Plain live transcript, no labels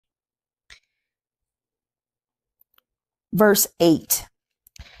verse 8.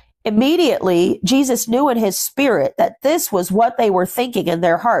 Immediately, Jesus knew in his spirit that this was what they were thinking in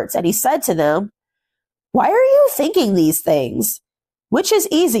their hearts. And he said to them, "Why are you thinking these things? Which is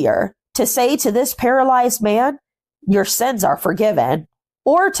easier, to say to this paralyzed man, 'Your sins are forgiven,'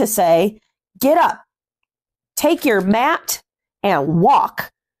 or to say, 'Get up, take your mat and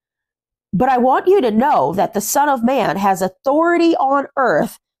walk'? But I want you to know that the Son of Man has authority on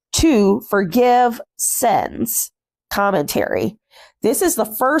earth to forgive sins." Commentary. This is the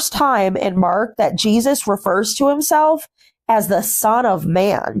first time in Mark that Jesus refers to himself as the Son of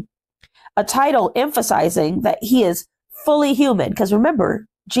Man, a title emphasizing that he is fully human. Because remember,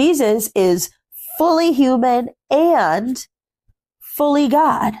 Jesus is fully human and fully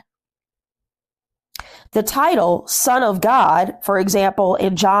God. The title Son of God, for example,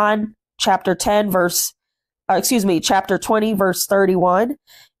 in John chapter 20, verse 31,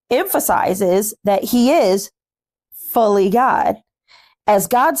 emphasizes that he is fully God. As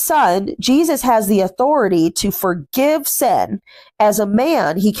God's Son, Jesus has the authority to forgive sin. As a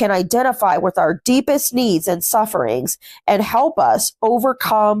man, he can identify with our deepest needs and sufferings and help us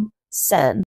overcome sin.